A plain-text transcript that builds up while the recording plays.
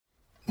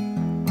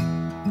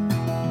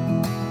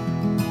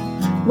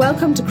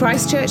Welcome to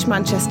Christchurch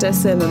Manchester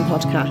Sermon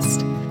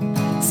Podcast.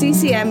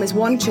 CCM is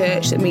one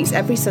church that meets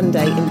every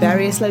Sunday in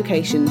various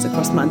locations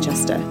across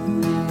Manchester.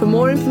 For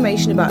more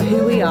information about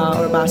who we are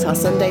or about our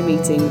Sunday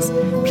meetings,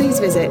 please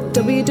visit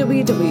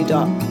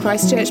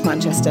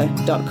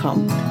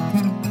www.christchurchmanchester.com.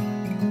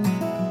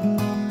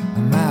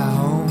 My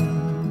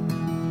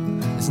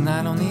home is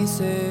not on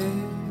this earth,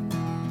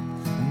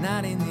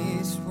 not in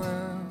this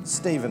world.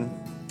 Stephen,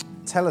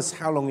 tell us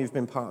how long you've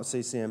been part of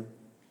CCM.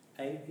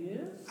 8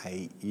 years.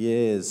 8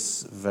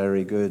 years,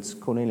 very good.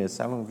 Cornelius,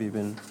 how long have you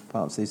been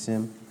part of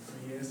CCM?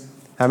 3 years.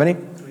 How many?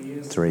 3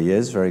 years. 3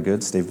 years, very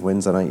good. Steve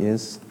wins on 8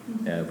 years.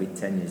 It'll be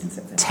 10 years in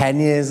September. 10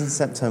 years in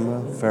September,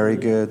 very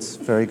good,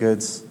 very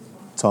good.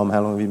 Tom, how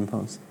long have you been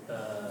part of?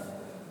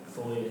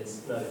 4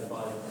 years. No,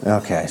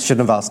 5. Okay,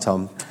 shouldn't have asked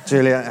Tom.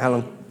 Julia, how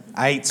long?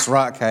 8,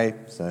 right, okay.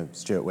 So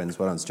Stuart wins.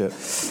 Well done, Stuart.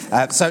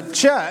 So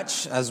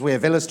church, as we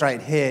have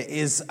illustrated here,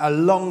 is a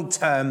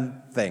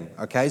long-term thing,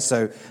 okay?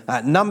 So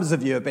numbers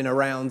of you have been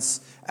around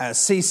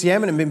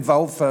CCM and have been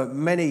involved for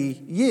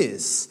many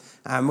years.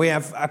 And we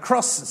have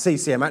across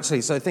CCM,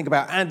 actually, so think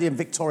about Andy and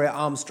Victoria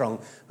Armstrong,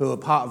 who are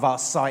part of our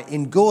site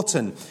in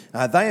Gorton.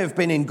 They have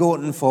been in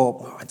Gorton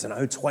for,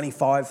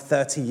 25,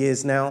 30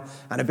 years now,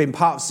 and have been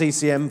part of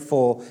CCM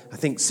for,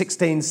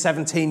 16,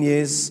 17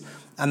 years.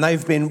 And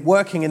they've been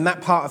working in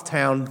that part of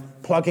town,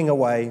 plugging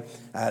away,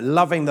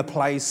 loving the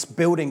place,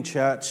 building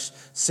church,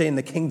 seeing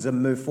the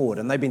kingdom move forward.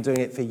 And they've been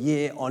doing it for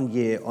year on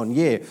year on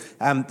year.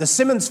 The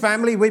Simmonds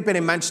family, we've been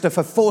in Manchester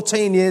for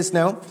 14 years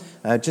now,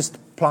 just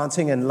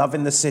planting and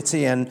loving the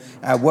city and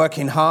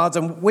working hard.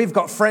 And we've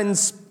got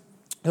friends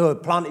who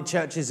have planted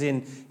churches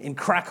in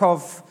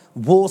Krakow,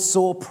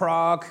 Warsaw,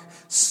 Prague,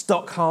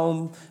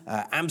 Stockholm,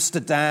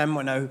 Amsterdam.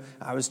 I know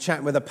I was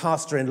chatting with a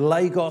pastor in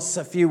Lagos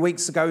a few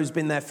weeks ago who's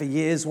been there for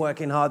years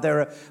working hard.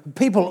 There are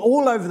people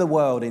all over the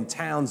world in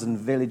towns and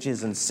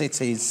villages and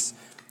cities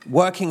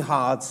working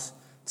hard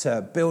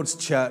to build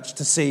church,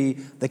 to see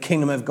the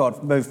kingdom of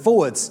God move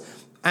forwards.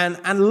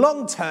 And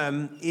long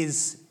term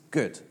is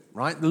good.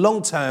 Right?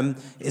 Long term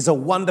is a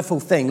wonderful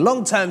thing.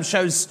 Long term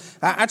shows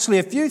actually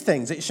a few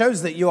things. It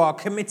shows that you are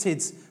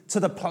committed to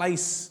the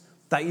place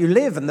that you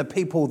live and the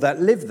people that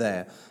live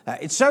there.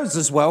 It shows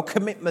as well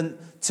commitment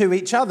to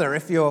each other.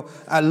 If you're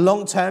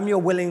long term, you're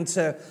willing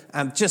to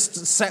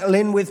just settle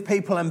in with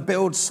people and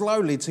build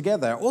slowly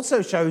together. It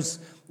also shows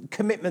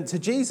commitment to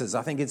Jesus.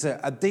 I think it's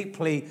a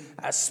deeply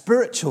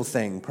spiritual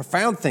thing,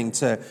 profound thing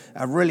to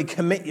really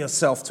commit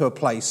yourself to a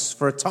place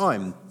for a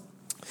time.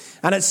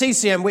 And at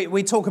CCM,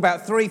 we talk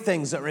about three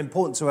things that are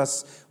important to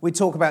us. We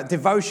talk about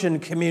devotion,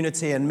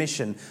 community, and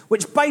mission,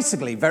 which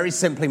basically, very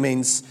simply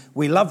means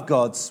we love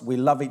God, we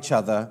love each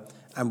other,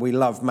 and we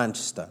love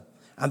Manchester.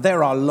 And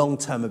there are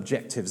long-term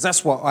objectives.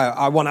 That's what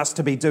I want us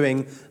to be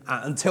doing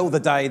until the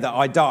day that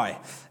I die,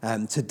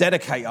 to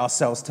dedicate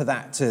ourselves to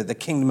that, to the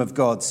kingdom of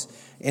God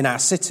in our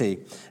city.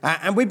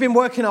 And we've been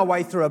working our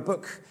way through a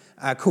book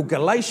called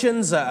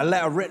Galatians, a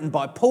letter written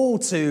by Paul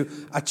to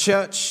a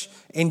church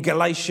in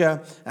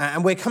Galatia,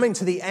 and we're coming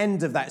to the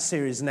end of that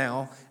series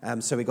now.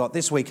 So we got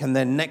this week and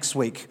then next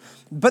week.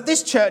 But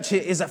this church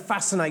is a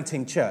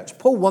fascinating church.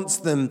 Paul wants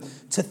them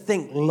to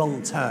think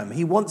long term.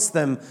 He wants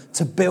them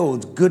to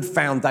build good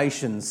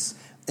foundations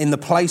in the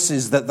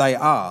places that they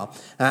are.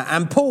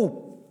 And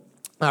Paul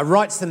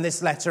writes them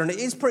this letter, and it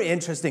is pretty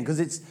interesting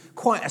because it's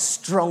quite a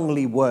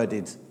strongly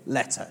worded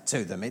letter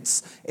to them.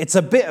 It's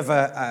a bit of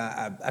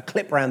a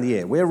clip around the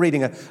ear. We're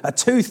reading a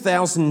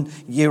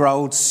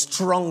 2,000-year-old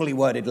strongly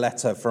worded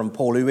letter from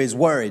Paul, who is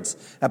worried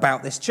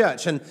about this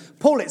church. And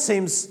Paul, it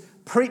seems,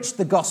 preached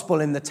the gospel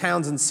in the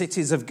towns and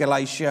cities of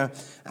Galatia.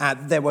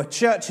 There were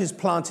churches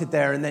planted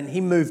there, and then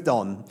he moved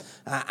on.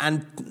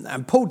 And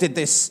Paul did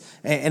this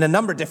in a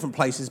number of different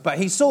places, but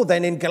he saw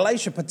then in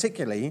Galatia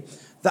particularly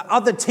that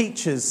other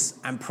teachers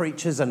and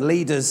preachers and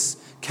leaders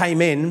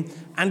came in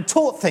and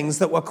taught things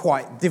that were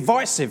quite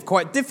divisive,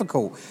 quite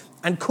difficult,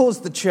 and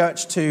caused the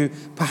church to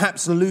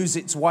perhaps lose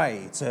its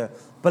way, to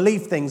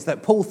believe things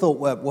that Paul thought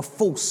were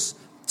false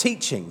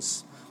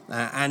teachings.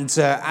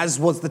 As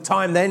was the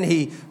time then,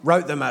 he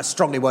wrote them a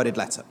strongly worded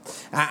letter.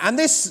 And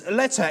this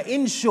letter,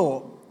 in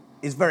short,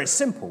 is very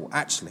simple,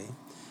 actually.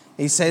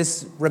 He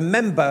says,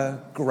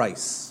 remember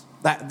grace.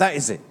 That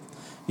is it.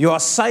 You are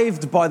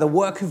saved by the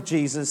work of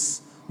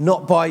Jesus,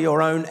 not by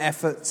your own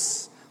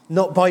efforts,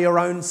 not by your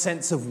own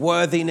sense of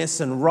worthiness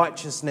and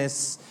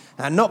righteousness,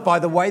 and not by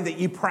the way that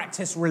you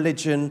practice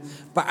religion,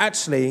 but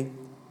actually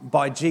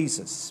by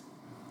Jesus.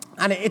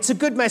 And it's a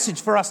good message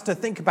for us to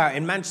think about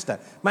in Manchester.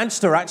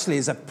 Manchester actually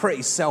is a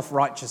pretty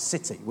self-righteous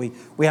city.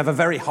 We have a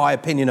very high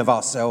opinion of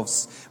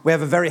ourselves. We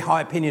have a very high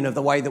opinion of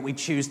the way that we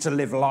choose to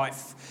live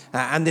life.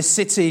 And this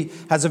city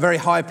has a very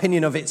high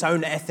opinion of its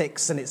own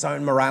ethics and its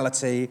own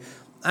morality.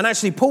 And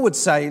actually, Paul would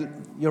say,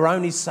 you're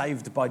only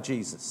saved by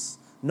Jesus,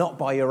 not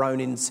by your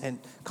own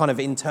kind of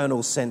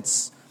internal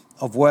sense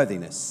of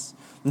worthiness.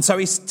 And so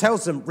he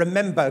tells them,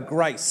 remember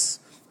grace,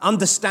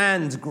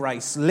 understand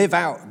grace, live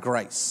out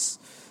grace.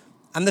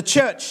 And the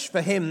church,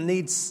 for him,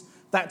 needs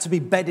that to be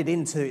bedded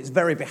into its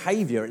very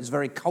behaviour, its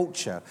very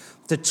culture,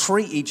 to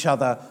treat each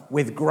other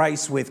with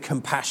grace, with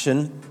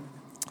compassion,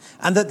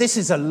 and that this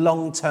is a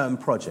long-term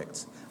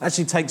project. It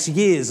actually takes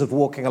years of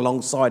walking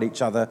alongside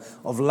each other,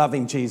 of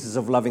loving Jesus,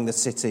 of loving the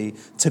city,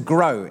 to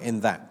grow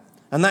in that.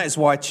 And that is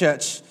why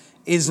church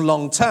is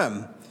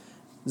long-term.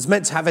 It's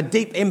meant to have a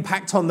deep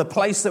impact on the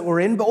place that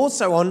we're in, but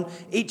also on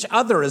each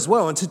other as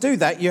well. And to do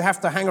that, you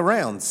have to hang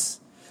around.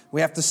 We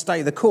have to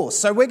stay the course.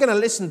 So we're going to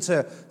listen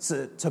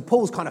to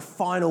Paul's kind of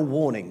final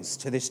warnings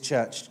to this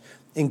church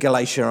in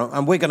Galatia,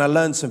 and we're going to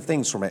learn some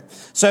things from it.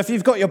 So if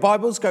you've got your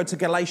Bibles, go to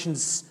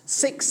Galatians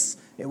 6.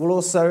 It will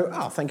also,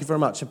 thank you very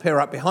much, appear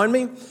up behind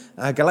me.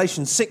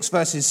 Galatians 6,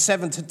 verses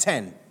 7 to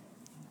 10.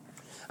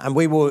 And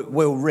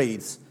we'll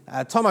read.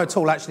 Tom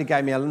O'Toole actually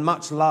gave me a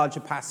much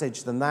larger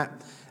passage than that,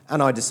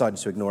 and I decided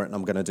to ignore it, and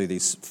I'm going to do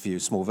these few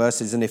small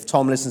verses. And if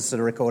Tom listens to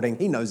the recording,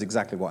 he knows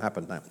exactly what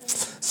happened now.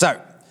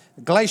 So,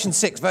 Galatians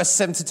 6, verse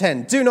 7 to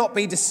 10. Do not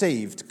be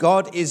deceived.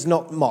 God is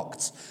not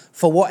mocked.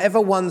 For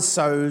whatever one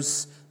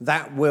sows,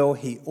 that will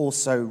he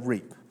also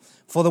reap.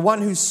 For the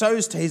one who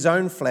sows to his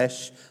own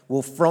flesh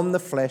will from the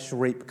flesh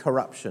reap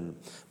corruption.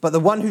 But the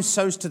one who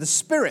sows to the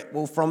Spirit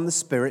will from the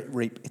Spirit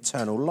reap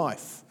eternal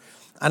life.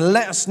 And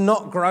let us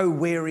not grow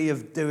weary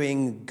of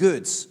doing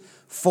good,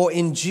 for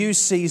in due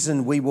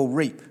season we will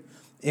reap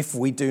if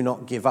we do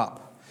not give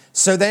up.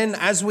 So then,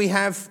 as we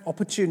have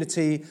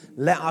opportunity,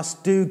 let us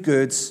do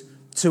good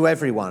to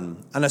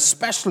everyone, and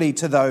especially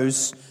to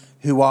those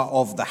who are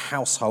of the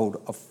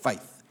household of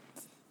faith.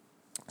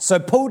 So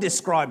Paul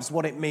describes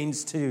what it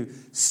means to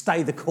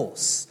stay the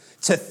course,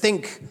 to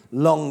think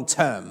long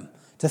term,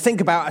 to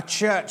think about a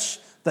church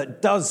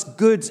that does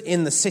good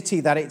in the city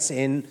that it's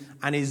in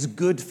and is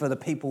good for the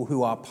people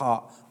who are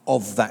part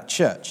of that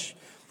church.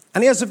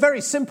 And he has a very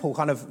simple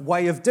kind of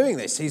way of doing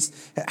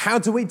this. How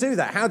do we do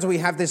that? How do we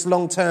have this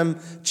long-term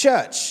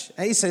church?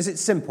 And he says it's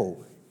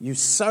simple. You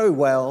sow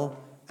well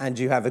and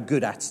you have a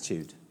good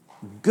attitude.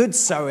 Good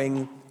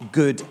sowing,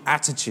 good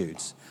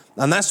attitudes.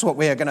 And that's what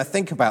we are going to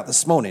think about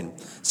this morning.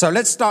 So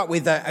let's start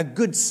with a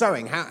good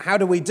sowing. How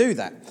do we do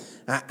that?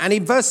 And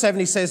in verse 7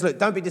 he says, look,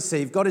 don't be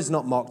deceived. God is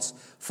not mocked.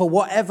 For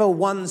whatever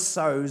one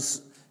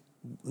sows,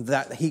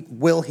 that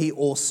he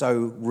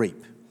also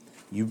reap.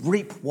 You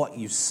reap what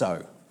you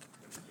sow.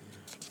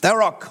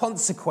 There are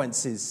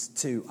consequences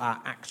to our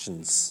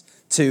actions,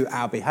 to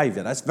our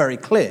behaviour. That's very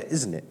clear,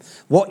 isn't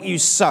it? What you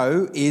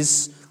sow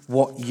is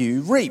what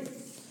you reap.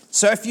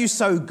 So if you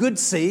sow good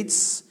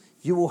seeds,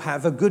 you will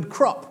have a good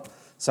crop.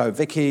 So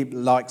Vicky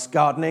likes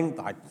gardening.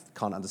 I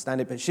can't understand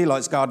it, but she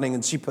likes gardening,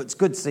 and she puts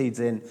good seeds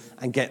in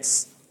and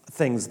gets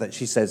things that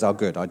she says are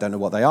good. I don't know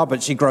what they are,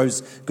 but she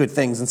grows good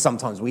things, and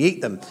sometimes we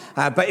eat them.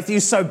 But if you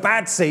sow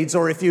bad seeds,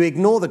 or if you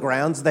ignore the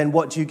ground, then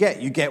what do you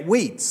get? You get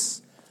weeds.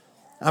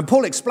 And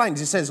Paul explains,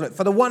 he says, look,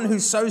 for the one who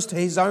sows to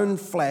his own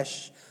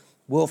flesh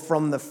will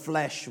from the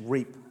flesh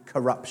reap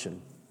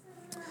corruption.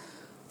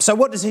 So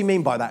what does he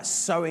mean by that,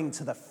 sowing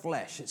to the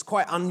flesh? It's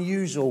quite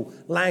unusual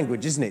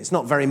language, isn't it? It's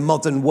not very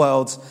modern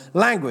world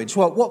language.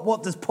 Well,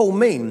 what does Paul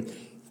mean?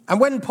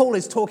 And when Paul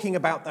is talking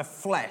about the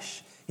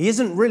flesh, he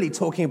isn't really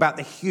talking about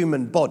the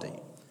human body.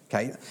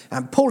 Okay?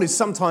 And Paul is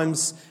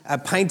sometimes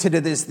painted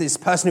as this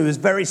person who is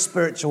very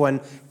spiritual and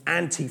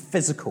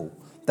anti-physical.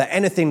 That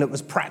anything that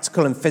was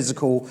practical and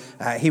physical,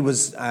 he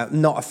was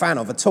not a fan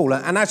of at all.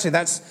 And actually,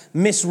 that's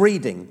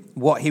misreading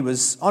what he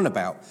was on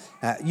about.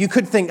 You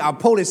could think,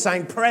 Paul is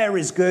saying prayer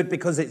is good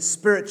because it's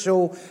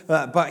spiritual,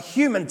 but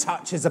human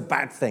touch is a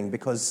bad thing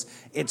because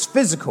it's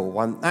physical.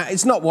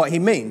 It's not what he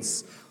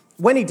means.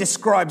 When he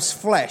describes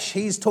flesh,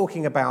 he's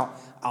talking about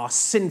our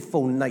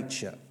sinful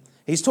nature.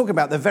 He's talking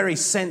about the very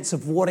sense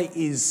of what it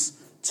is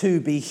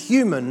to be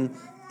human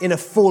in a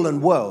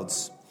fallen world.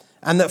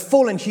 And that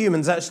fallen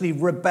humans actually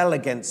rebel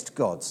against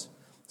God.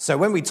 So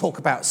when we talk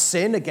about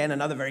sin, again,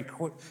 another very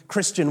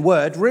Christian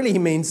word, really he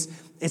means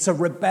it's a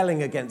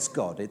rebelling against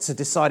God. It's a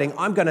deciding,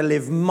 I'm going to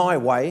live my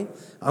way.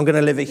 I'm going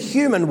to live a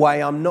human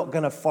way. I'm not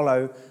going to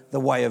follow the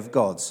way of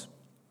God.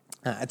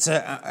 It's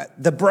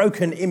the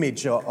broken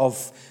image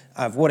of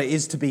what it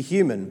is to be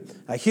human.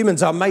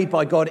 Humans are made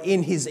by God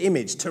in his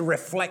image to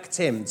reflect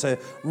him, to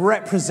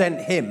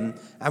represent him.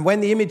 And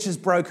when the image is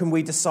broken,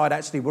 we decide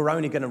actually we're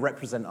only going to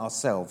represent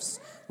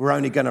ourselves. We're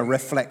only going to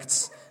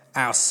reflect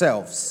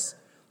ourselves.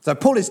 So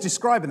Paul is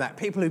describing that.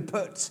 People who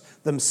put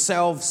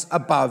themselves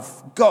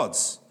above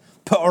God's,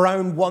 put our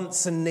own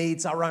wants and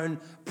needs, our own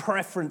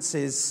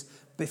preferences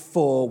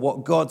before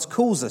what God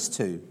calls us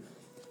to.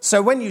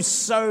 So when you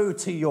sow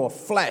to your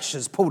flesh,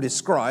 as Paul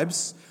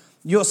describes,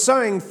 you're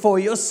sowing for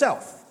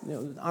yourself.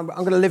 I'm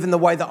going to live in the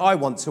way that I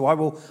want to. I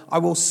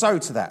will sow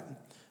to that.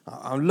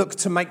 I'll look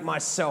to make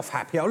myself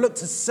happy. I'll look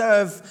to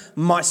serve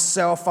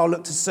myself. I'll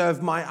look to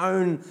serve my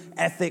own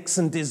ethics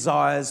and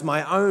desires,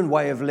 my own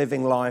way of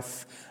living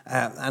life,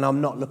 and I'm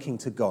not looking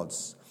to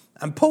God's.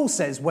 And Paul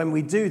says when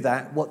we do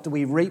that, what do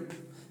we reap?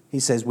 He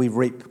says we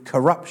reap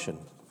corruption.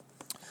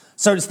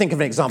 So let's think of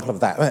an example of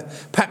that.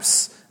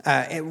 Perhaps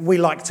we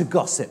like to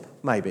gossip,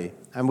 maybe,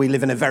 and we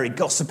live in a very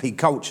gossipy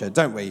culture,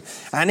 don't we?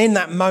 And in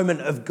that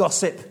moment of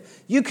gossip,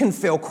 you can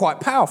feel quite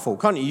powerful,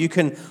 can't you? You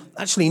can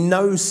actually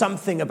know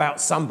something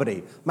about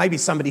somebody, maybe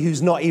somebody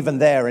who's not even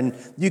there, and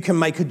you can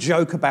make a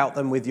joke about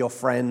them with your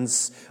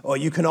friends, or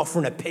you can offer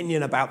an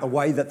opinion about the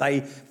way that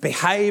they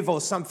behave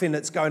or something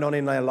that's going on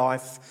in their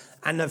life.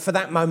 And for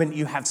that moment,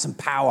 you have some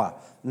power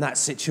in that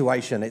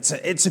situation. It's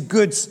a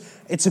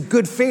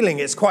good feeling.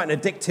 It's quite an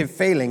addictive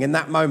feeling in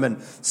that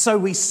moment. So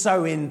we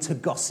sow into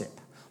gossip.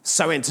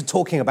 So into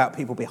talking about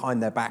people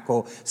behind their back,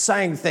 or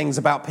saying things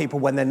about people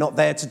when they're not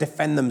there to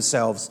defend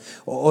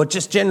themselves, or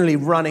just generally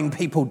running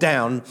people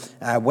down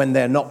when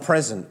they're not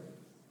present.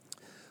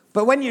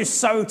 But when you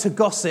sow to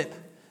gossip,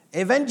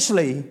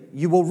 eventually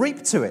you will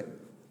reap to it.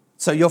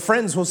 So your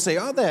friends will see,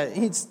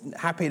 he's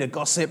happy to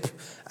gossip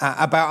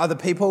about other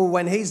people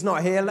when he's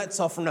not here.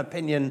 Let's offer an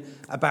opinion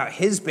about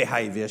his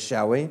behavior,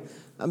 shall we?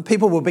 And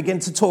people will begin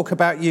to talk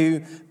about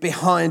you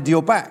behind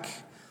your back.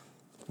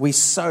 We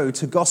sow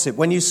to gossip.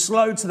 When you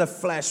slow to the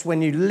flesh,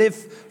 when you live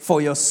for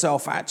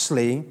yourself,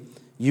 actually,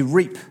 you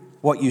reap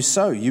what you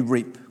sow. You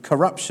reap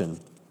corruption.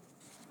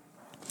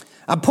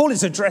 And Paul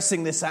is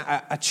addressing this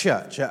at a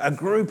church, a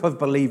group of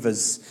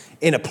believers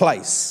in a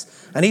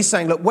place. And he's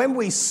saying, look, when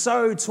we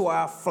sow to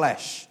our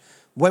flesh,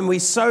 when we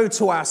sow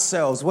to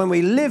ourselves, when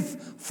we live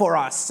for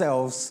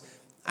ourselves,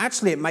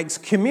 actually it makes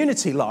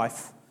community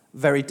life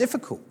very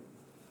difficult.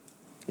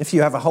 If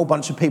you have a whole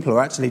bunch of people who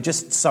are actually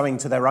just sowing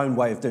to their own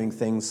way of doing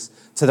things,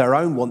 to their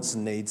own wants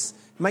and needs,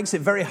 it makes it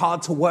very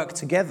hard to work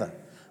together.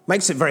 It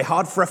makes it very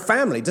hard for a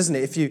family, doesn't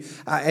it? If you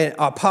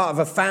are part of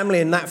a family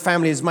and that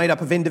family is made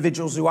up of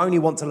individuals who only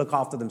want to look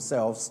after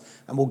themselves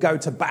and will go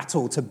to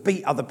battle to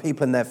beat other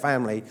people in their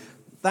family,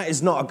 that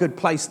is not a good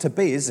place to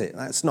be, is it?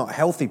 That's not a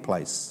healthy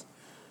place.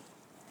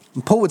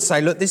 And Paul would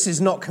say, look, this is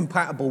not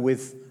compatible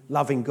with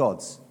loving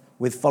God,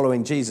 with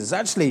following Jesus.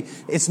 Actually,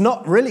 it's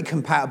not really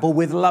compatible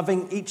with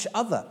loving each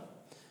other.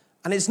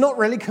 And it's not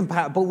really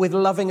compatible with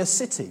loving a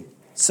city,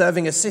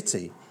 serving a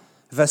city.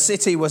 If a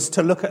city was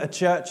to look at a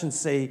church and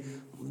see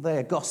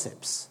they're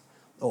gossips,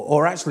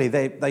 or actually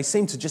they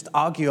seem to just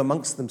argue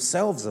amongst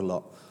themselves a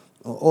lot,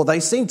 or they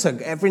seem to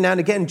every now and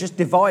again just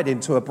divide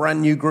into a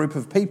brand new group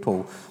of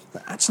people,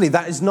 actually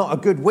that is not a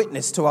good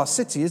witness to our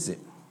city, is it?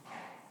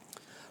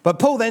 But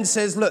Paul then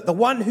says, look, the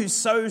one who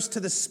sows to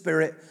the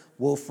Spirit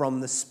will from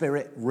the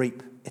Spirit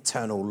reap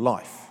eternal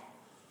life.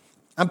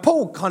 And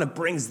Paul kind of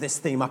brings this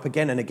theme up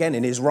again and again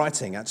in his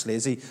writing, actually,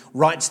 as he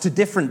writes to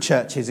different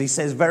churches. He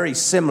says very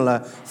similar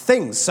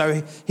things.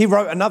 So he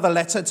wrote another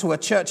letter to a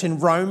church in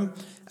Rome,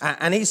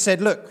 and he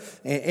said, look,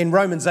 in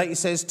Romans 8, he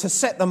says, to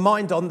set the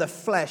mind on the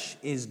flesh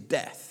is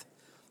death,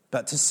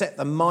 but to set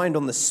the mind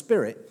on the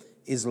Spirit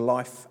is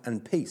life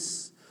and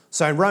peace.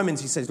 So in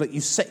Romans, he says, look,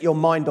 you set your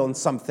mind on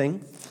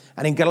something.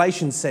 And in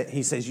Galatians,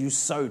 he says, you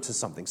sow to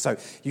something. So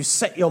you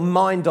set your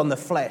mind on the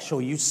flesh,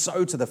 or you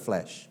sow to the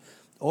flesh.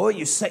 Or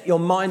you set your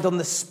mind on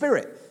the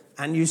Spirit,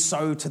 and you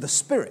sow to the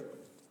Spirit.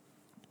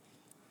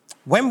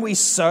 When we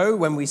sow,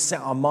 when we set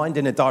our mind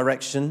in a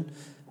direction,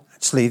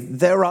 actually,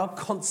 there are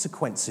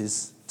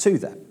consequences to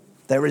that.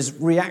 There is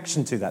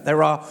reaction to that.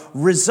 There are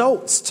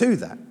results to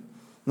that.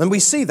 And we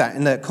see that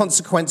in the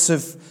consequence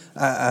of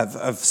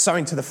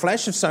sowing to the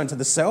flesh, of sowing to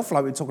the self,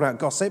 like we talked about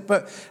gossip.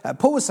 But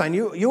Paul was saying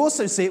you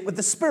also see it with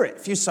the Spirit,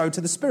 if you sow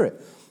to the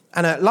Spirit.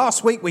 And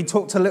last week we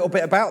talked a little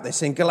bit about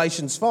this in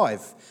Galatians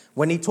 5,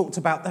 when he talked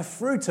about the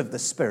fruit of the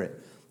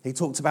Spirit. He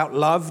talked about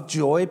love,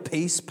 joy,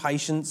 peace,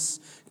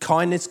 patience,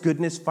 kindness,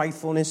 goodness,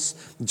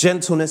 faithfulness,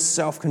 gentleness,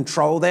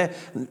 self-control.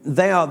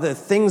 They are the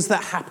things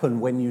that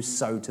happen when you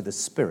sow to the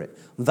Spirit.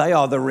 They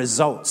are the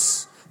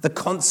results, the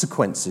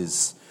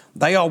consequences.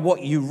 They are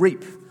what you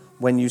reap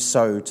when you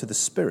sow to the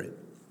Spirit.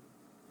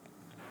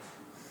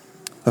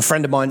 A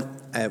friend of mine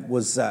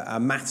was a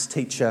maths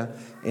teacher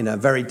in a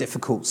very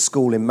difficult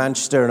school in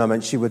Manchester,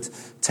 and she would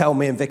tell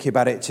me and Vicky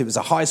about it. It was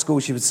a high school.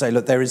 She would say,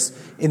 look,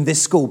 in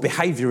this school,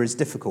 behaviour is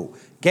difficult.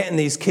 Getting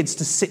these kids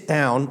to sit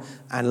down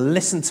and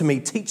listen to me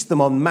teach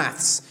them on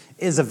maths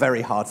is a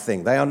very hard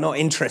thing. They are not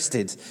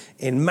interested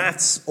in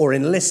maths or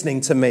in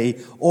listening to me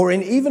or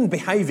in even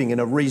behaving in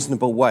a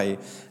reasonable way.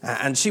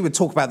 And she would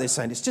talk about this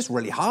saying, it's just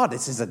really hard.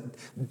 This is a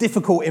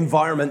difficult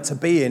environment to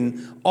be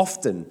in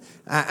often.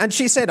 And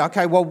she said,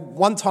 okay, well,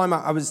 one time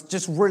I was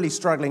just really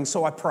struggling,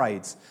 so I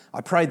prayed.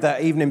 I prayed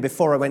that evening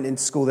before I went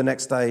into school the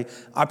next day.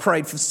 I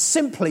prayed for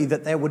simply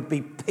that there would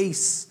be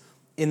peace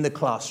in the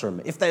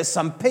classroom. If there's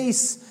some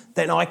peace,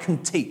 then I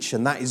can teach,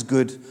 and that is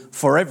good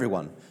for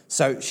everyone.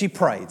 So she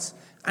prayed.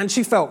 And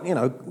she felt,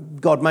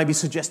 God maybe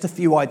suggest a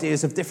few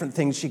ideas of different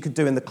things she could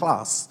do in the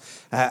class.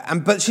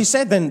 But she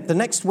said then the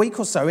next week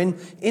or so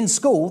in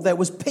school, there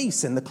was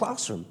peace in the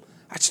classroom.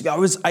 Actually, I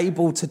was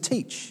able to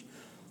teach.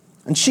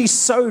 And she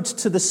sowed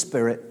to the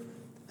Spirit,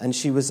 and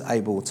she was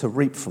able to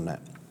reap from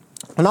that.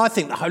 And I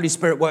think the Holy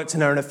Spirit worked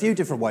in her in a few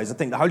different ways. I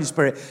think the Holy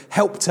Spirit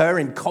helped her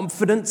in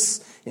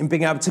confidence, in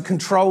being able to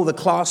control the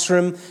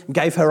classroom,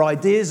 gave her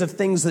ideas of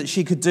things that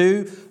she could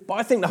do. But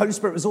I think the Holy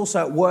Spirit was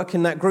also at work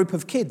in that group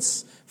of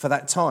kids for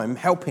that time,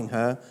 helping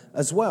her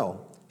as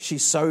well. She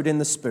sowed in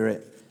the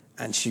Spirit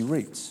and she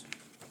reaped.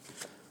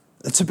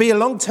 To be a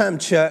long-term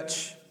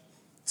church,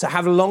 to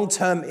have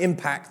long-term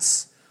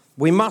impacts,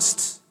 we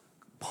must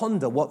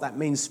ponder what that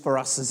means for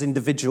us as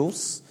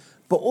individuals,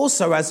 but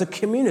also as a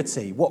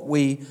community, what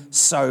we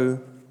sow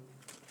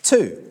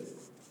to.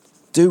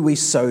 Do we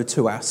sow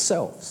to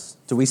ourselves?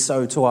 Do we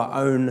sow to our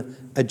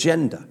own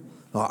agenda,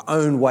 our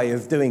own way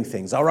of doing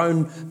things, our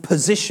own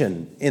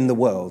position in the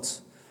world?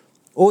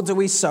 Or do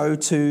we sow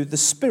to the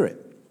Spirit?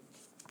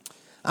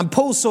 And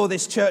Paul saw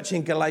this church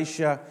in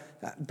Galatia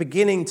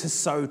beginning to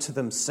sow to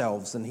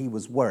themselves, and he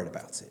was worried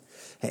about it.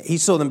 He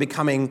saw them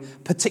becoming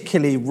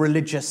particularly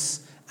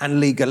religious and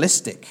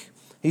legalistic.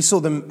 He saw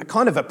them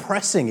kind of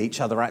oppressing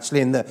each other, actually,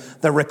 in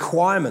the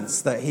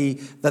requirements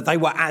that they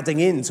were adding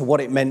into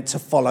what it meant to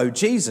follow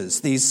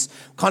Jesus. These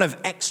kind of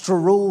extra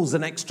rules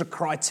and extra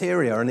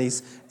criteria and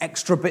these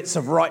extra bits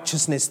of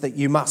righteousness that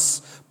you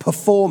must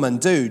perform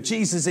and do.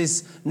 Jesus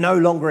is no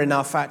longer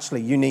enough,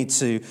 actually. You need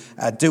to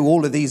do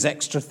all of these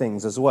extra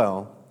things as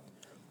well.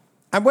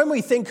 And when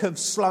we think of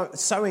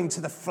sowing to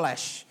the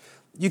flesh,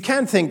 you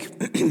can think,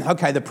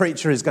 okay, the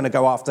preacher is going to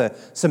go after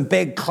some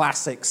big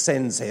classic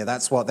sins here.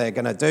 That's what they're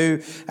going to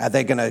do.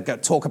 They're going to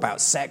talk about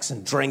sex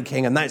and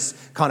drinking and those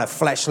kind of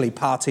fleshly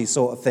party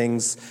sort of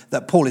things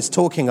that Paul is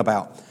talking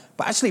about.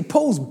 But actually,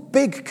 Paul's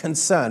big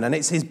concern, and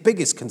it's his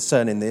biggest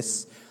concern in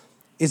this,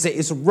 is it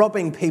is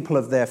robbing people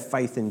of their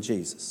faith in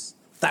Jesus.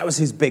 That was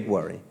his big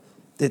worry.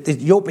 That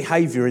your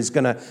behavior is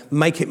going to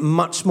make it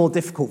much more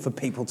difficult for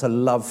people to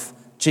love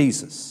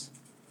Jesus.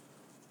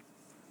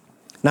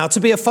 Now,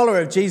 to be a follower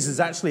of Jesus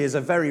actually is a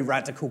very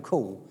radical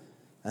call.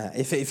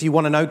 If you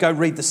want to know, go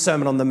read the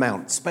Sermon on the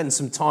Mount. Spend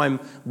some time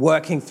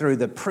working through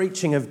the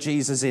preaching of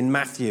Jesus in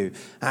Matthew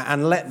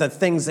and let the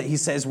things that he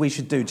says we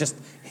should do just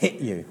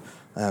hit you.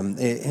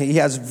 He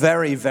has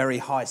very, very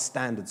high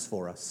standards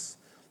for us.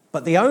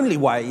 But the only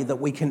way that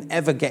we can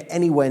ever get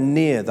anywhere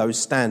near those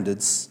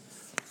standards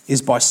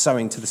is by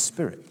sowing to the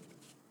Spirit.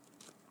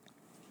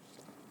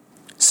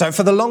 So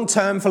for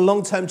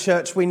long-term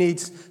church, we need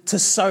to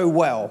sow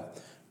well.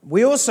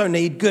 We also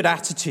need good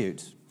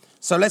attitude.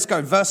 So let's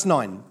go, verse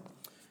 9.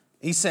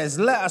 He says,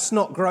 "Let us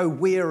not grow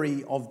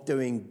weary of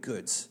doing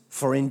good,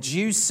 for in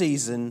due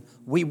season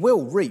we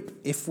will reap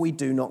if we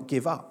do not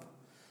give up.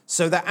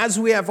 So that as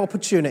we have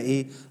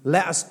opportunity,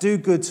 let us do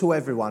good to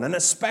everyone, and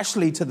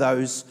especially to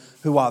those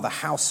who are the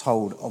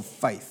household of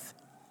faith."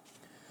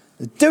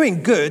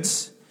 Doing good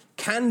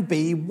can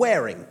be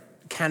wearing,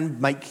 can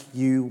make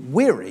you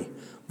weary.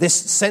 This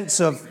sense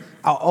of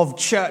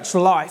church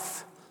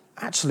life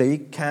actually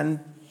can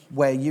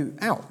wear you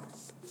out.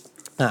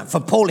 For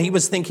Paul, he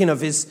was thinking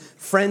of his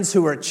friends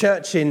who were at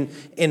church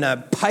in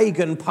a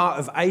pagan part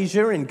of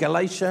Asia, in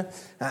Galatia,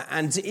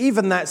 and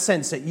even that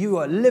sense that you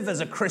live as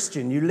a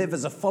Christian, you live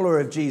as a follower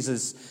of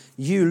Jesus,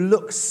 you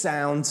look,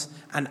 sound,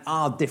 and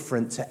are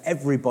different to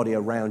everybody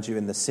around you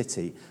in the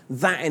city.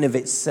 That in of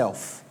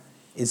itself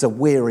is a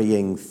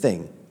wearying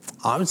thing.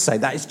 I would say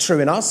that is true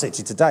in our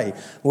city today.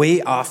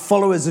 We are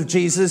followers of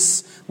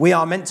Jesus. We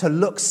are meant to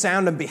look,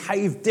 sound, and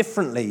behave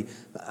differently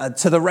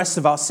to the rest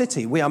of our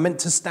city. We are meant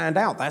to stand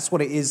out. That's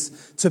what it is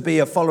to be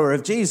a follower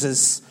of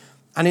Jesus.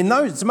 And in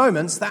those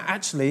moments, that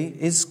actually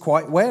is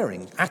quite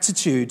wearing.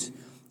 Attitude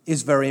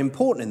is very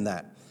important in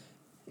that.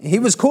 He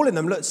was calling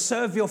them, look,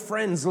 serve your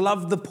friends,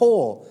 love the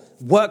poor,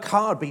 work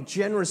hard, be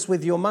generous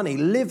with your money,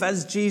 live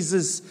as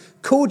Jesus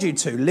called you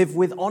to, live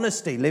with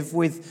honesty, live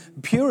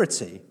with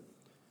purity.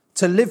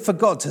 To live for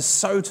God, to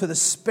sow to the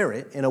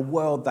Spirit in a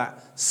world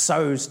that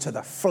sows to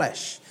the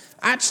flesh,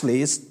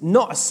 actually is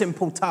not a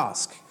simple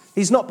task.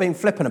 He's not being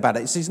flippant about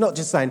it. He's not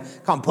just saying,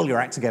 can't pull your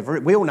act together.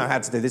 We all know how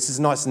to do this. It's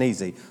nice and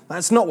easy.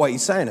 That's not what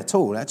he's saying at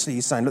all. Actually,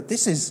 he's saying, look,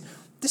 this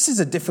is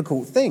a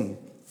difficult thing.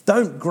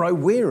 Don't grow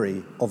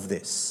weary of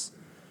this.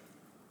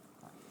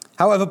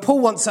 However,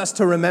 Paul wants us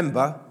to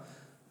remember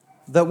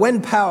that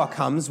when power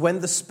comes,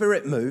 when the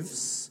Spirit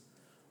moves,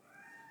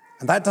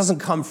 and that doesn't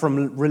come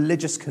from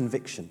religious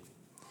conviction.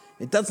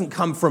 It doesn't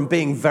come from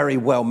being very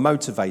well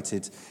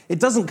motivated. It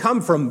doesn't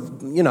come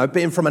from,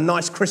 being from a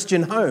nice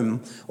Christian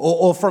home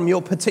or from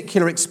your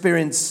particular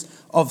experience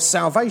of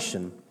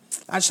salvation.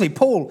 Actually,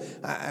 Paul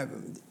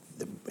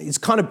is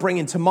kind of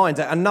bringing to mind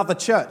another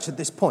church at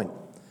this point,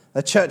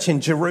 a church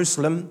in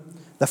Jerusalem,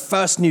 the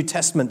first New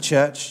Testament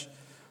church.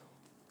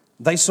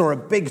 They saw a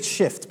big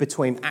shift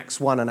between Acts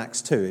 1 and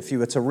Acts 2, if you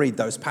were to read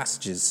those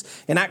passages.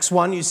 In Acts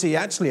 1, you see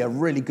actually a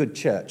really good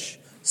church.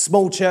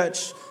 Small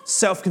church,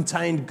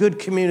 self-contained, good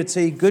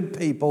community, good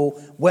people,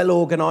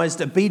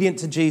 well-organised, obedient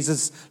to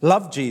Jesus,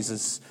 loved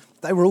Jesus.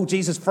 They were all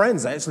Jesus'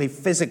 friends. They actually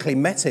physically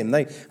met him.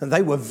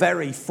 They were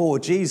very for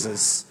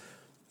Jesus.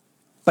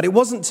 But it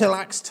wasn't till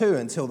Acts 2,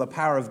 until the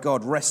power of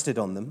God rested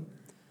on them,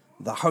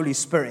 the Holy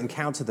Spirit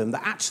encountered them,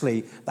 that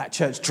actually that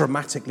church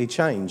dramatically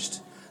changed.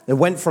 It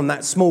went from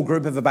that small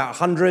group of about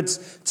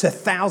hundreds to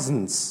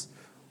thousands.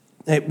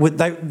 That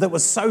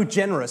was so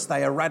generous,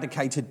 they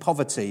eradicated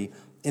poverty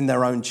in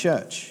their own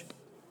church.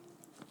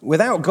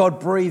 Without God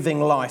breathing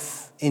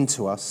life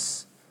into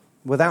us,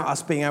 without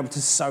us being able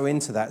to sow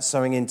into that,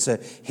 sowing into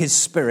his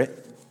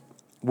Spirit,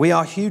 we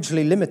are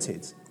hugely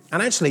limited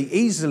and actually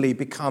easily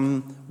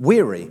become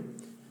weary.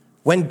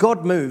 When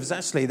God moves,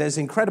 actually, there's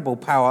incredible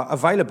power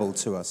available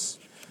to us.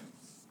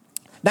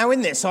 Now,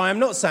 in this, I am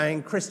not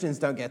saying Christians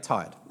don't get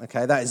tired,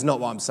 okay? That is not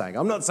what I'm saying.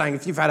 I'm not saying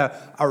if you've had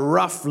a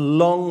rough,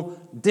 long,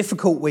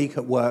 difficult week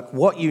at work,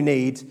 what you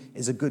need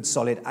is a good,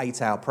 solid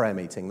 8-hour prayer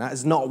meeting. That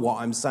is not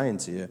what I'm saying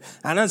to you.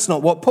 And that's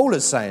not what Paul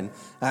is saying.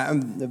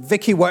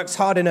 Vicky works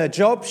hard in her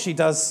job. She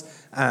does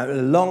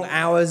long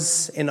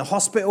hours in a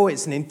hospital.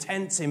 It's an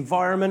intense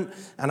environment.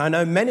 And I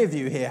know many of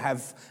you here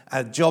have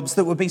jobs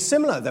that would be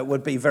similar, that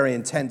would be very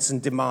intense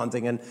and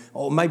demanding.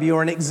 Or maybe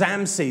you're in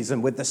exam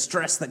season with the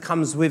stress that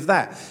comes with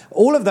that.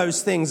 All of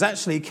those things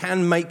actually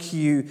can make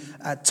you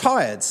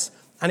tired.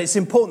 And it's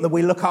important that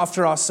we look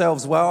after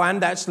ourselves well,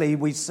 and actually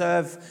we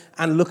serve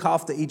and look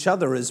after each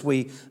other as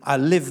we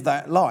live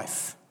that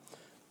life.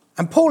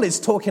 And Paul is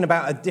talking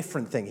about a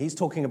different thing. He's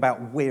talking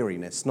about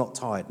weariness, not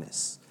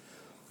tiredness.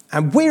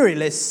 And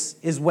weariness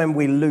is when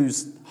we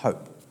lose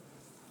hope.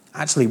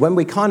 Actually, when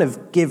we kind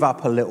of give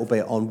up a little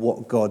bit on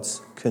what God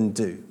can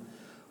do.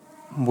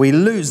 We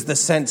lose the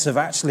sense of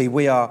actually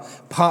we are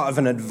part of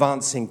an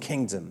advancing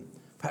kingdom.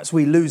 Perhaps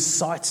we lose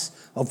sight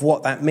of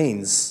what that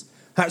means.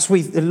 Perhaps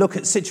we look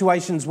at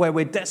situations where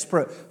we're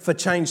desperate for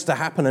change to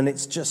happen and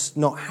it's just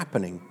not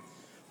happening.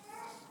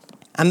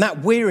 And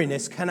that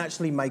weariness can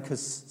actually make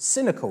us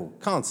cynical,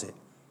 can't it?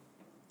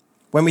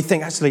 When we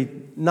think, actually,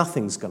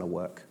 nothing's going to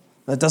work.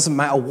 It doesn't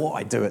matter what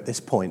I do at this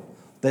point.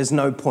 There's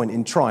no point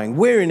in trying.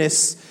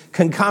 Weariness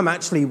can come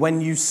actually when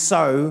you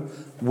sow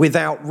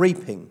without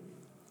reaping.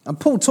 And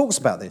Paul talks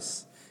about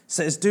this. He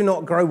says, do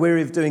not grow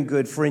weary of doing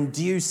good, for in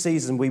due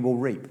season we will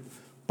reap.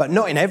 But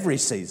not in every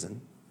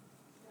season.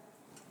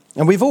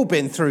 And we've all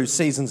been through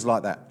seasons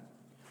like that.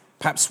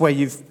 Perhaps where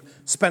you've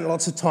spent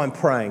lots of time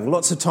praying,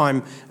 lots of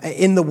time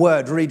in the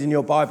Word, reading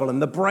your Bible,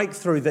 and the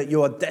breakthrough that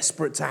you are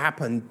desperate to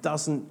happen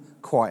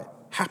doesn't quite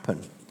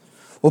happen.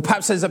 Or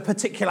perhaps there's a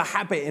particular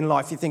habit in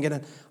life you're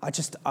thinking,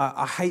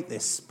 I hate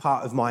this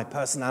part of my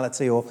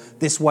personality or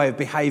this way of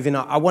behaving.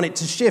 I want it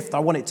to shift. I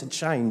want it to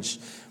change.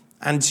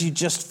 And you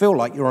just feel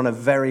like you're on a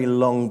very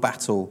long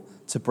battle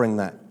to bring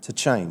that to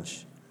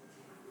change.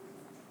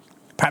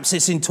 Perhaps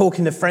it's in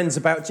talking to friends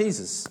about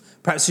Jesus.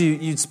 Perhaps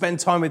you spend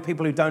time with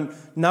people who don't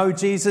know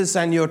Jesus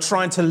and you're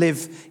trying to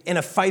live in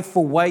a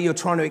faithful way. You're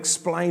trying to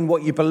explain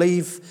what you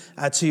believe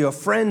to your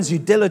friends. You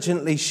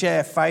diligently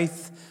share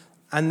faith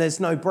and there's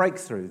no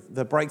breakthrough,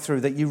 the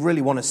breakthrough that you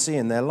really want to see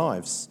in their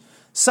lives.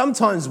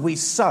 Sometimes we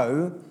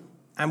sow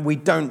and we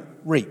don't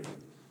reap.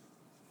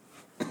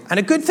 And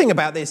a good thing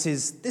about this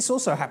is this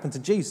also happened to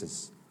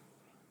Jesus.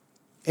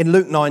 In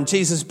Luke 9,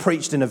 Jesus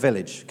preached in a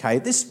village.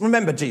 Okay,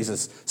 remember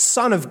Jesus,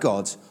 Son of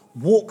God,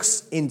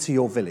 walks into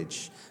your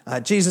village.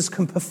 Jesus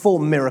can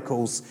perform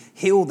miracles,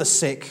 heal the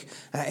sick.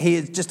 He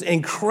is just an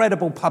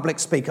incredible public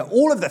speaker.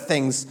 All of the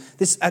things,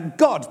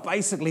 God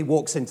basically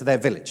walks into their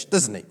village,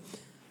 doesn't he?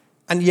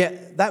 And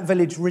yet that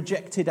village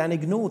rejected and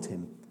ignored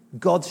him.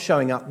 God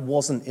showing up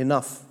wasn't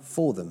enough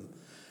for them.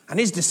 And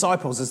his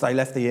disciples, as they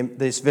left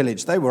this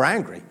village, they were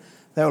angry.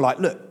 They were like,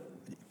 look,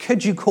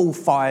 could you call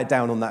fire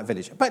down on that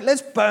village? But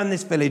let's burn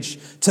this village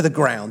to the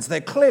ground.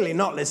 They're clearly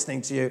not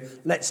listening to you.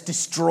 Let's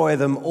destroy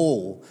them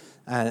all.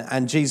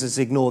 And Jesus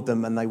ignored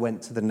them and they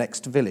went to the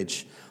next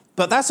village.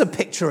 But that's a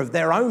picture of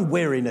their own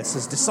weariness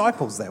as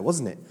disciples there,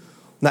 wasn't it?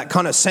 That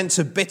kind of sense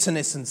of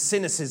bitterness and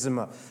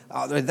cynicism.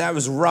 That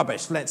was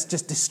rubbish. Let's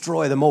just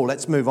destroy them all.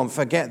 Let's move on.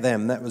 Forget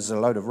them. That was a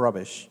load of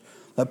rubbish.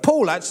 But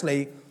Paul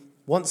actually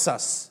wants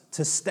us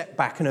to step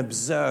back and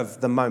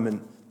observe the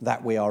moment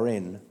that we are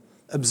in.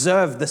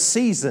 Observe the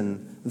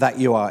season that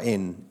you are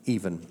in,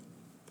 even.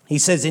 He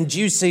says, in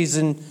due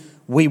season,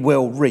 we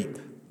will reap.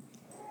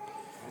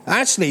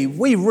 Actually,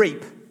 we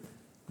reap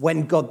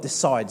when God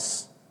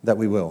decides that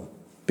we will,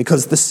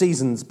 because the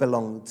seasons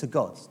belong to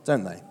God,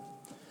 don't they?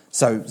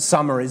 So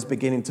summer is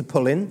beginning to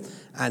pull in,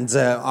 and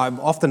I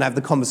often have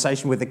the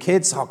conversation with the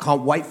kids. I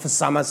can't wait for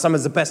summer.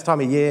 Summer's the best time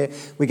of year.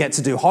 We get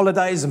to do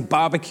holidays and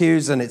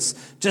barbecues, and it's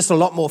just a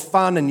lot more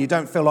fun, and you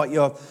don't feel like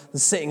you're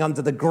sitting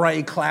under the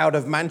grey cloud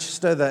of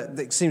Manchester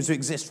that seems to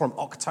exist from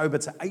October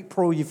to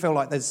April. You feel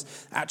like there's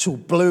actual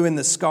blue in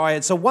the sky.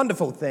 It's a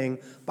wonderful thing,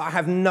 but I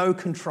have no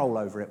control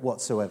over it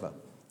whatsoever.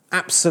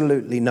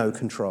 Absolutely no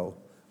control.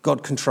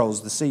 God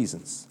controls the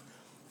seasons.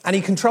 And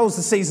he controls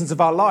the seasons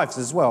of our lives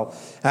as well.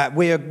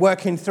 We are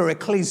working through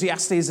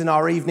Ecclesiastes in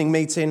our evening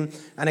meeting.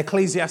 And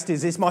Ecclesiastes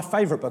is my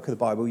favourite book of the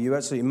Bible. You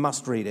absolutely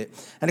must read it.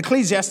 And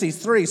Ecclesiastes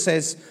 3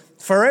 says,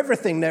 for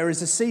everything there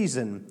is a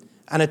season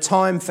and a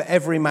time for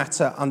every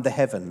matter under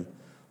heaven.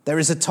 There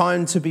is a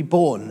time to be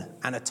born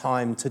and a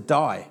time to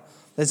die.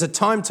 There's a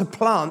time to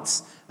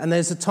plant and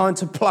there's a time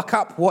to pluck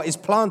up what is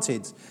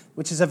planted,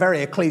 which is a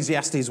very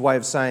Ecclesiastes way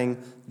of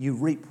saying you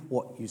reap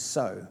what you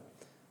sow.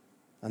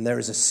 And there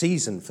is a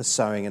season for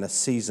sowing and a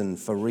season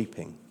for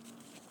reaping.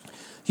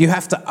 You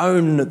have to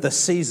own the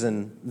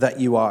season that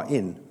you are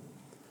in.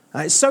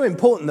 It's so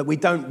important that we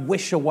don't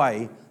wish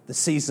away the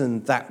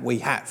season that we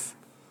have.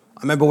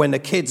 I remember when the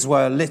kids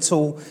were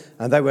little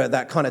and they were at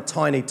that kind of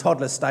tiny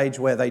toddler stage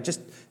where they just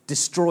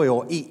destroy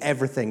or eat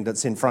everything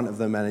that's in front of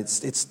them, and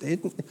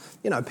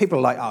people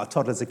are like, oh,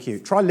 toddlers are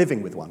cute. Try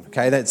living with one,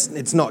 okay?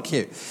 It's not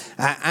cute.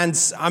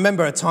 And I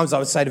remember at times I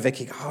would say to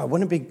Vicky, oh,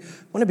 wouldn't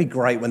it be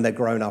great when they're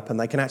grown up and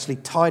they can actually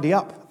tidy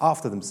up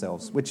after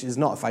themselves, which is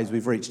not a phase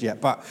we've reached yet,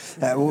 but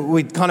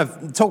we'd kind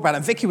of talk about it.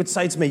 And Vicky would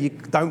say to me,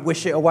 don't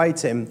wish it away,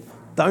 Tim.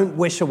 Don't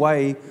wish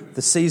away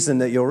the season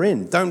that you're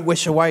in. Don't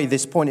wish away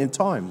this point in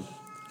time.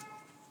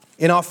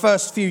 In our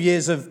first few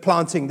years of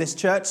planting this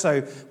church,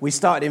 so we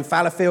started in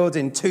Fallowfield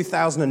in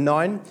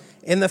 2009,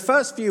 in the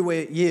first few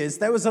years,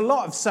 there was a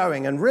lot of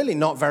sowing and really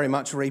not very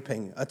much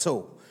reaping at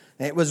all.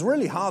 It was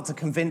really hard to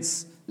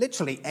convince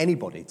literally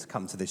anybody to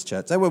come to this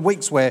church. There were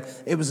weeks where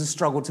it was a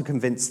struggle to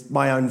convince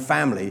my own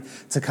family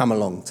to come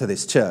along to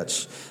this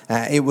church.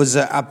 It was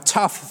a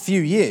tough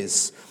few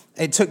years.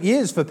 It took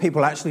years for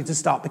people actually to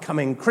start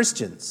becoming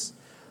Christians.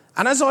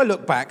 And as I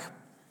look back,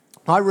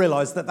 I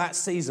realised that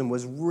season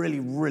was really,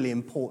 really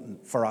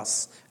important for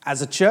us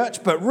as a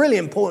church, but really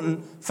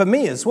important for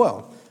me as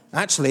well.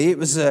 Actually, it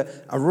was a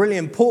really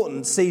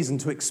important season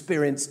to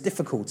experience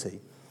difficulty,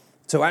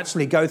 to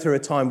actually go through a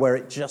time where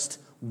it just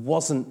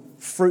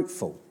wasn't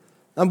fruitful.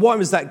 And why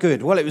was that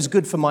good? Well, it was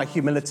good for my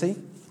humility.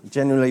 It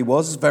genuinely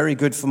was very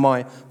good for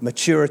my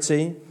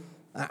maturity.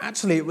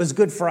 Actually, it was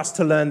good for us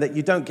to learn that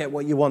you don't get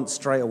what you want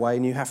straight away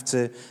and you have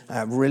to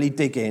really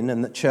dig in,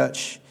 and that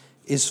church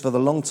is for the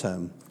long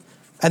term.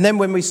 And then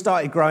when we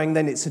started growing,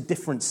 then it's a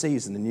different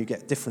season and you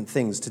get different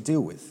things to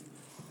deal with.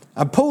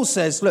 And Paul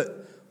says, look,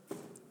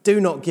 do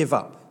not give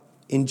up.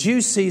 In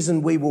due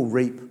season we will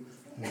reap.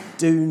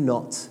 Do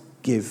not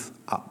give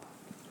up.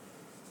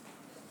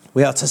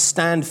 We are to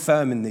stand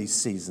firm in these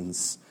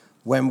seasons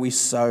when we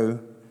sow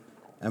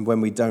and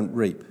when we don't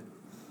reap.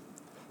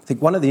 I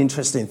think one of the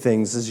interesting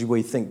things as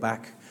we think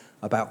back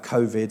about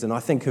COVID, and I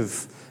think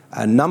of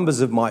numbers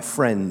of my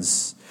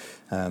friends,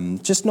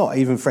 just not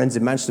even friends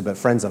in Manchester, but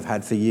friends I've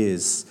had for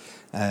years,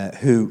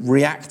 who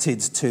reacted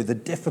to the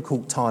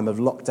difficult time of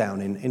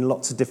lockdown in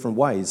lots of different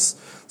ways.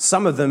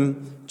 Some of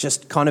them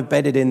just kind of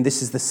bedded in,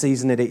 this is the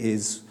season it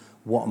is,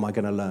 what am I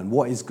going to learn?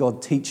 What is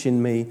God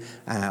teaching me?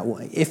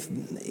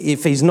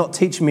 If he's not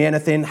teaching me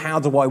anything,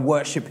 how do I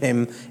worship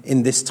him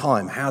in this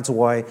time? How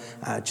do I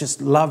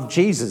just love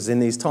Jesus in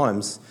these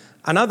times?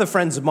 And other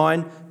friends of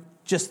mine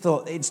just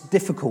thought, it's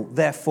difficult,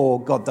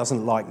 therefore God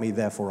doesn't like me,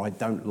 therefore I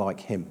don't like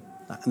him.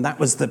 And that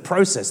was the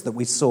process that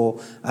we saw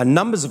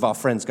numbers of our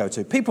friends go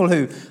to. People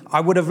who I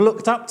would have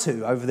looked up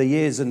to over the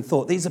years and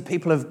thought, these are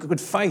people of good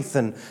faith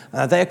and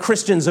they're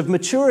Christians of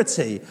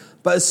maturity.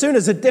 But as soon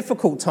as a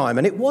difficult time,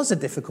 and it was a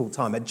difficult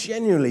time, a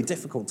genuinely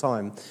difficult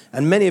time,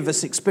 and many of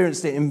us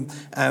experienced it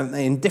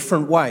in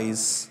different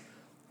ways,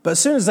 but as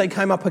soon as they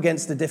came up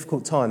against a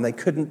difficult time, they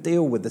couldn't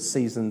deal with the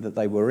season that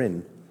they were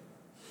in.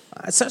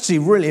 It's actually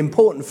really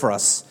important for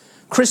us.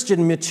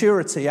 Christian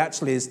maturity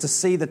actually is to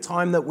see the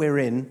time that we're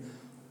in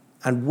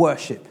and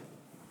worship,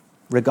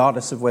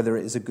 regardless of whether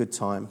it is a good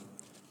time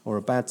or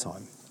a bad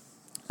time.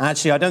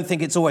 Actually, I don't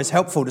think it's always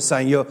helpful to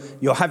say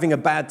you're having a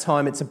bad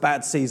time, it's a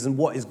bad season,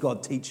 what is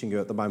God teaching you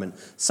at the moment?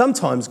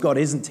 Sometimes God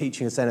isn't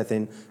teaching us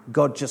anything,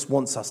 God just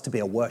wants us to be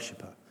a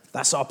worshipper.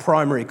 That's our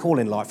primary call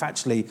in life,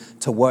 actually,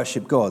 to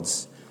worship God.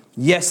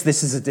 Yes,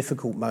 this is a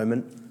difficult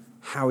moment.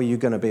 How are you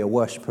going to be a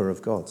worshipper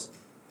of God?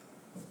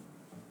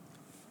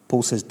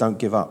 Paul says, don't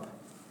give up.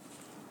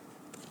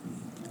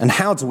 And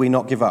how do we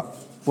not give up?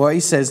 Well,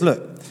 he says,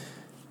 look,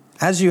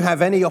 as you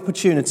have any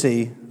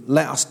opportunity,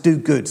 let us do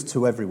good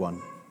to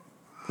everyone.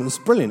 It's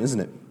brilliant, isn't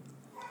it?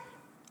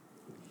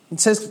 It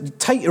says,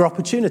 take your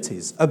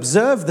opportunities,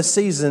 observe the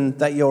season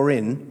that you're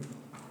in,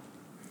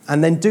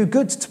 and then do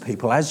good to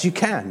people as you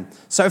can.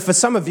 So for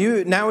some of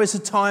you, now is a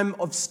time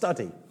of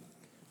study.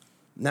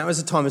 Now is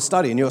a time of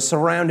study, and you're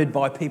surrounded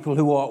by people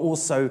who are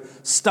also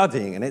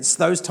studying. And it's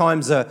those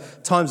times are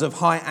times of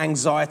high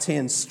anxiety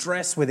and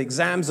stress with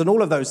exams and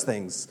all of those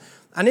things.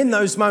 And in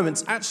those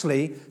moments,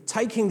 actually,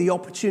 taking the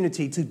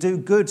opportunity to do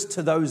good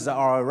to those that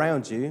are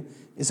around you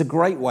is a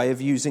great way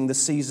of using the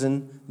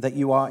season that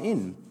you are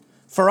in.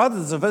 For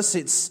others of us,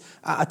 it's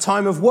a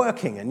time of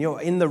working, and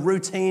you're in the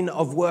routine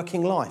of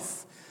working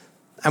life.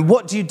 And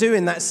what do you do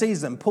in that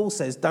season? Paul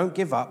says, don't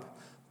give up,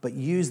 but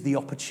use the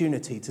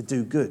opportunity to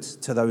do good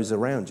to those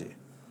around you.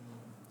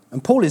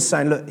 And Paul is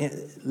saying, look,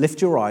 lift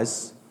your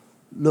eyes,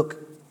 look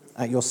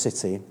at your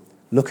city,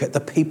 look at the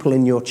people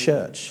in your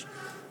church.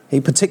 He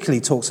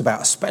particularly talks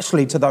about,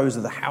 especially to those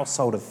of the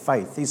household of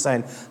faith. He's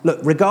saying, look,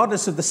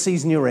 regardless of the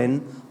season you're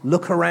in,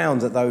 look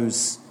around at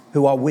those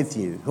who are with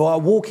you, who are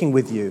walking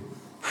with you.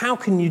 How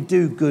can you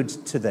do good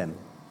to them?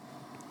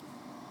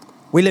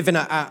 We live in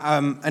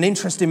an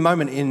interesting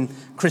moment in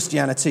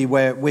Christianity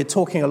where we're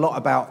talking a lot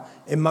about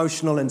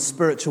emotional and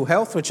spiritual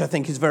health, which I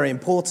think is very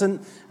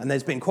important. And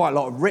there's been quite a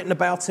lot written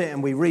about it,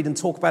 and we read and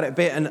talk about it a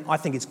bit. And I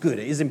think it's good.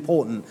 It is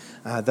important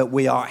that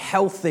we are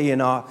healthy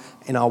in our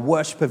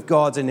worship of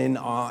God and in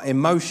our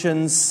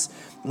emotions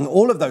and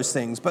all of those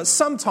things. But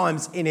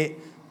sometimes in it,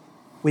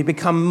 we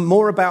become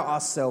more about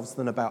ourselves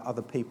than about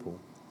other people.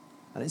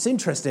 And it's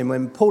interesting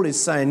when Paul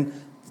is saying,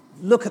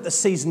 look at the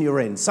season you're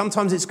in.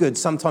 Sometimes it's good,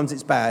 sometimes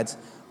it's bad.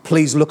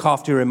 Please look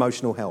after your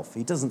emotional health.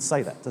 He doesn't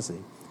say that, does he?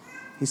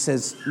 He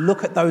says,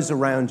 look at those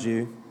around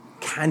you.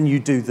 Can you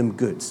do them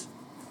good?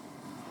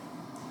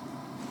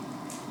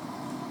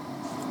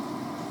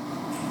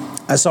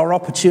 That's our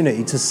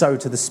opportunity to sow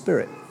to the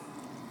Spirit.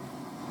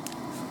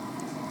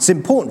 It's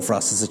important for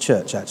us as a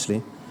church,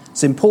 actually.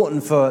 It's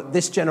important for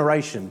this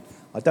generation.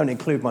 I don't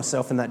include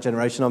myself in that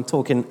generation. I'm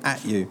talking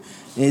at you.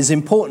 It is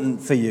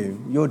important for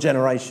you, your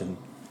generation.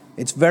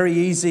 It's very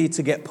easy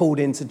to get pulled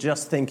into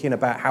just thinking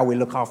about how we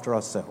look after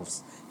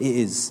ourselves. It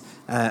is.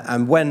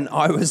 And when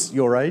I was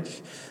your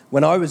age,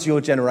 when I was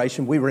your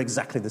generation, we were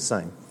exactly the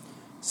same.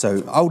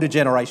 So older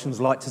generations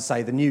like to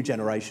say the new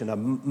generation are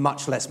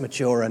much less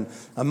mature and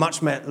are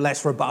much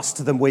less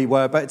robust than we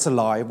were, but it's a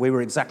lie. We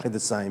were exactly the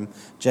same.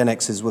 Gen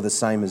Xers were the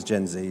same as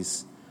Gen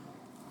Zs.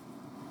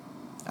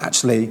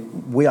 Actually,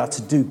 we are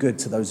to do good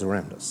to those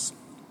around us.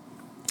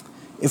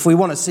 If we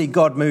want to see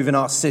God move in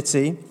our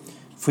city,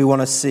 if we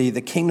want to see the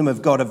kingdom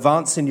of God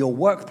advance in your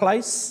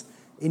workplace,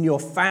 in your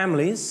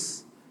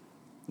families,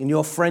 in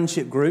your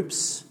friendship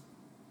groups,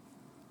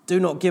 do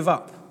not give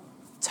up.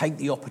 Take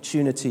the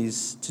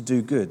opportunities to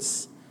do good.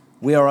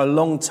 We are a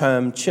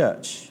long-term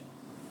church.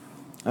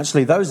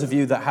 Actually, those of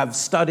you that have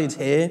studied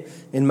here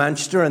in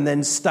Manchester and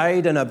then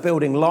stayed and are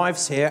building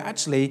lives here,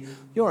 actually,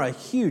 you're a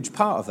huge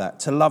part of that,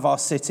 to love our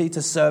city,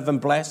 to serve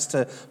and bless,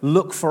 to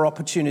look for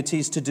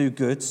opportunities to do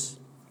good.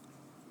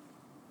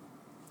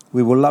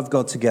 We will love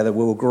God together.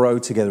 We will grow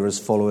together as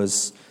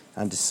followers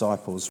and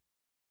disciples.